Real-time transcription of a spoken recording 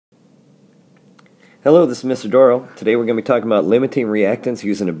Hello, this is Mr. Doro. Today we're going to be talking about limiting reactants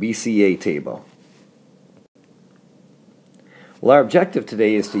using a BCA table. Well, our objective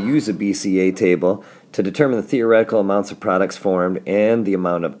today is to use a BCA table to determine the theoretical amounts of products formed and the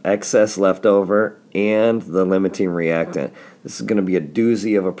amount of excess left over and the limiting reactant. This is going to be a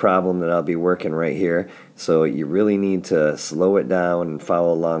doozy of a problem that I'll be working right here, so you really need to slow it down and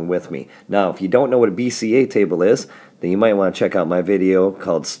follow along with me. Now, if you don't know what a BCA table is, then you might want to check out my video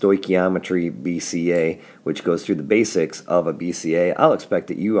called Stoichiometry BCA, which goes through the basics of a BCA. I'll expect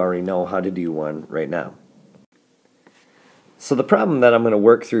that you already know how to do one right now. So the problem that I'm going to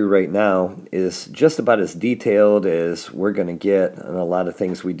work through right now is just about as detailed as we're going to get on a lot of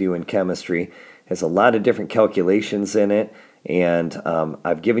things we do in chemistry. It has a lot of different calculations in it, and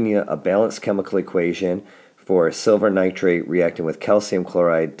I've given you a balanced chemical equation for silver nitrate reacting with calcium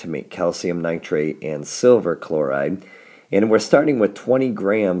chloride to make calcium nitrate and silver chloride. And we're starting with 20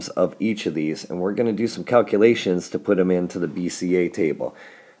 grams of each of these, and we're going to do some calculations to put them into the BCA table.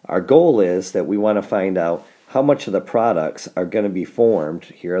 Our goal is that we want to find out how much of the products are going to be formed.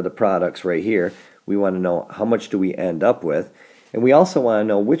 Here are the products right here. We want to know how much do we end up with. And we also want to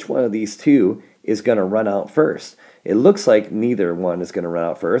know which one of these two is going to run out first. It looks like neither one is going to run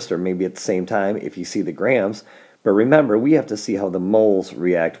out first, or maybe at the same time if you see the grams. But remember, we have to see how the moles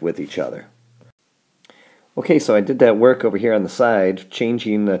react with each other. Okay, so I did that work over here on the side,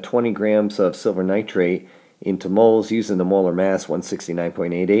 changing the 20 grams of silver nitrate into moles using the molar mass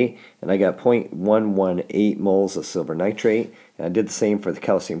 169.88, and I got 0.118 moles of silver nitrate. And I did the same for the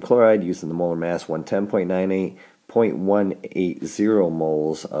calcium chloride using the molar mass 110.98, 0.180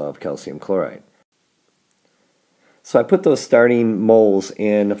 moles of calcium chloride. So I put those starting moles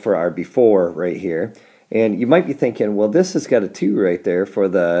in for our before right here, and you might be thinking, well, this has got a 2 right there for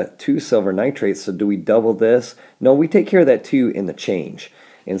the 2 silver nitrates, so do we double this? No, we take care of that 2 in the change.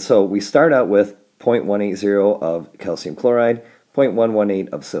 And so we start out with 0.180 of calcium chloride, 0.118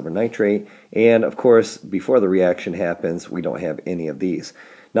 of silver nitrate, and of course, before the reaction happens, we don't have any of these.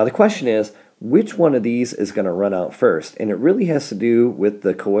 Now the question is, which one of these is going to run out first? And it really has to do with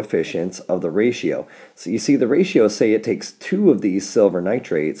the coefficients of the ratio. So you see the ratios say it takes 2 of these silver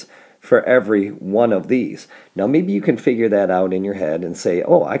nitrates for every one of these. Now maybe you can figure that out in your head and say,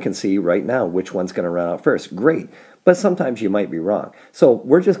 oh, I can see right now which one's going to run out first. Great. But sometimes you might be wrong. So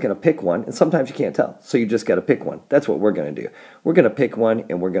we're just going to pick one, and sometimes you can't tell. So you just got to pick one. That's what we're going to do. We're going to pick one,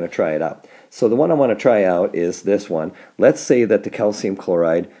 and we're going to try it out. So the one I want to try out is this one. Let's say that the calcium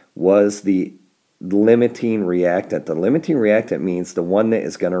chloride was the limiting reactant. The limiting reactant means the one that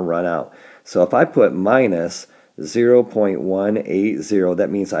is going to run out. So if I put minus 0.180,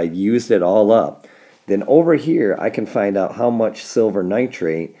 that means I've used it all up. Then over here, I can find out how much silver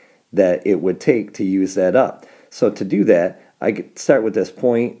nitrate that it would take to use that up. So to do that, I could start with this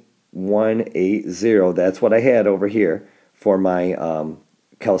 0.180. That's what I had over here for my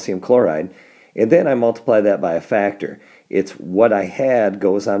calcium chloride. And then I multiply that by a factor. It's what I had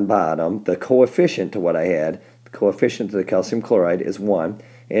goes on bottom. The coefficient to what I had, the coefficient to the calcium chloride is 1.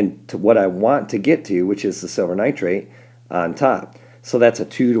 And to what I want to get to, which is the silver nitrate, on top. So that's a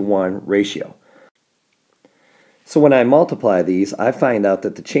 2-to-1 ratio. So when I multiply these, I find out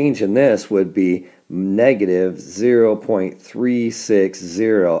that the change in this would be negative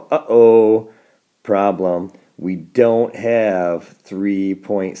 0.360. Uh-oh, problem. We don't have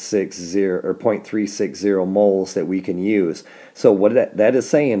 3.60 or 0.360 moles that we can use. So what that is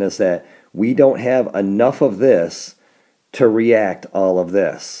saying is that we don't have enough of this to react all of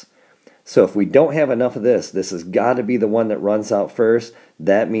this. So if we don't have enough of this, this has got to be the one that runs out first.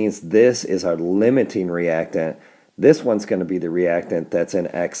 That means this is our limiting reactant. This one's going to be the reactant that's in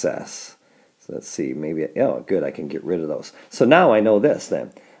excess. So let's see, maybe, oh good, I can get rid of those. So now I know this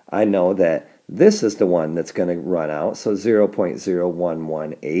then. I know that this is the one that's going to run out, so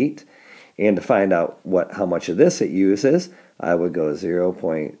 0.0118. And to find out how much of this it uses, I would go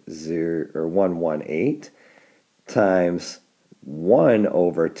 0.118 times 1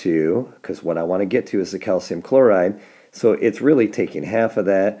 over 2, because what I want to get to is the calcium chloride. So it's really taking half of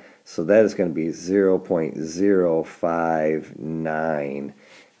that. So that is going to be 0.059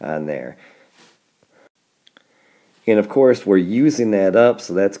 on there. And of course, we're using that up,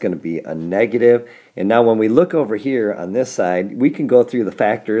 so that's going to be a negative. And now when we look over here on this side, we can go through the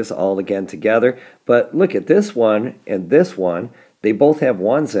factors all again together. But look at this one and this one. They both have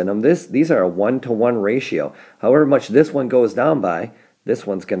 1s in them. These are a 1-to-1 ratio. However much this one goes down by, this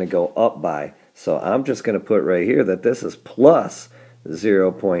one's going to go up by. So I'm just going to put right here that this is plus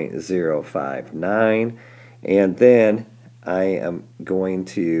 0.059. And then I am going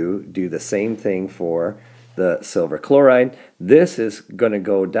to do the same thing for the the silver chloride. This is going to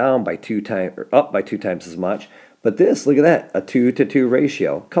go down by 2 times, or up by 2 times as much. But this, look at that, a 2-to-2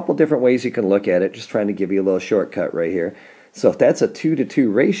 ratio. A couple different ways you can look at it, just trying to give you a little shortcut right here. So if that's a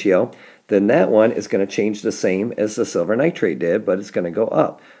 2-to-2 ratio, then that one is going to change the same as the silver nitrate did, but it's going to go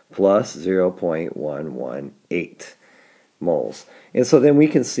up, plus 0.118 moles. And so then we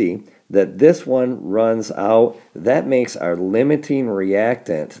can see that this one runs out. That makes our limiting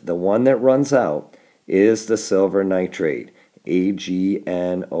reactant, the one that runs out, is the silver nitrate,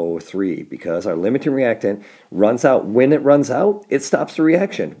 AgNO3, because our limiting reactant runs out. When it runs out, it stops the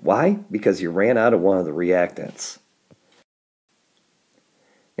reaction. Why? Because you ran out of one of the reactants.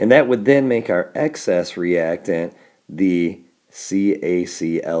 And that would then make our excess reactant the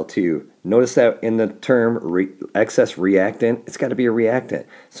CaCl2. Notice that in the term excess reactant, it's got to be a reactant.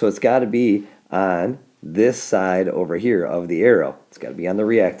 So it's got to be on this side over here of the arrow. It's got to be on the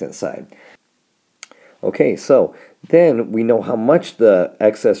reactant side. Okay, so then we know how much the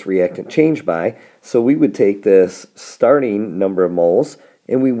excess reactant changed by, so we would take this starting number of moles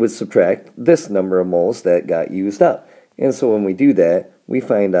and we would subtract this number of moles that got used up. And so when we do that, we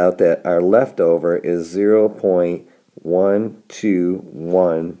find out that our leftover is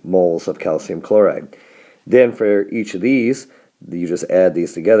 0.121 moles of calcium chloride. Then for each of these, you just add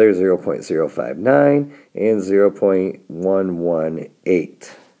these together, 0.059 and 0.118.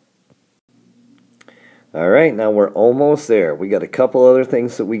 All right, now we're almost there. We got a couple other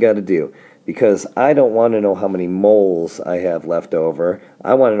things that we got to do, because I don't want to know how many moles I have left over.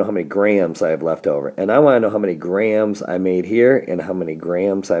 I want to know how many grams I have left over. And I want to know how many grams I made here and how many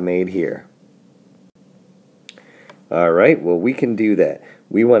grams I made here. All right, well, we can do that.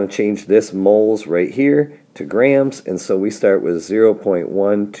 We want to change this moles right here to grams, and so we start with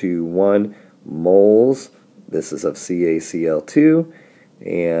 0.121 moles. This is of CaCl2.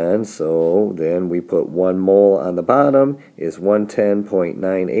 And so then we put 1 mole on the bottom is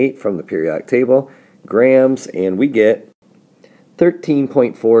 110.98 from the periodic table, grams, and we get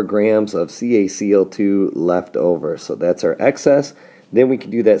 13.4 grams of CaCl2 left over. So that's our excess. Then we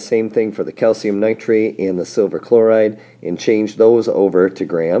can do that same thing for the calcium nitrate and the silver chloride and change those over to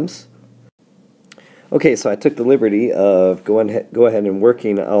grams. Okay, so I took the liberty of go ahead and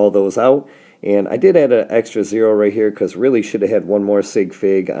working all those out. And I did add an extra 0 right here because really should have had one more sig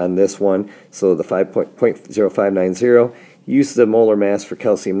fig on this one. So the 5.0590. Use the molar mass for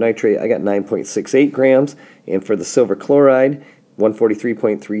calcium nitrate. I got 9.68 grams. And for the silver chloride,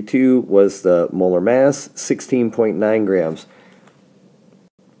 143.32 was the molar mass, 16.9 grams.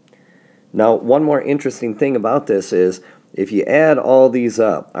 Now, one more interesting thing about this is if you add all these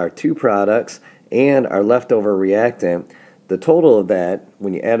up, our two products and our leftover reactant, the total of that,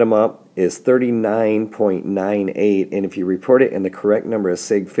 when you add them up, is 39.98, and if you report it in the correct number of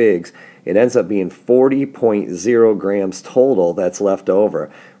sig figs, it ends up being 40.0 grams total that's left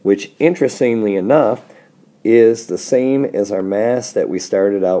over, which interestingly enough is the same as our mass that we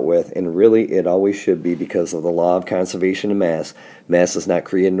started out with, and really it always should be because of the law of conservation of mass. Mass is not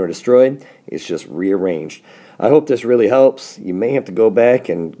created nor destroyed, it's just rearranged. I hope this really helps. You may have to go back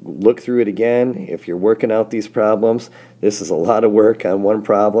and look through it again if you're working out these problems. This is a lot of work on one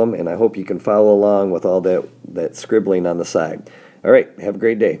problem, and I hope you can follow along with all that scribbling on the side. All right, have a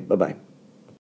great day. Bye-bye.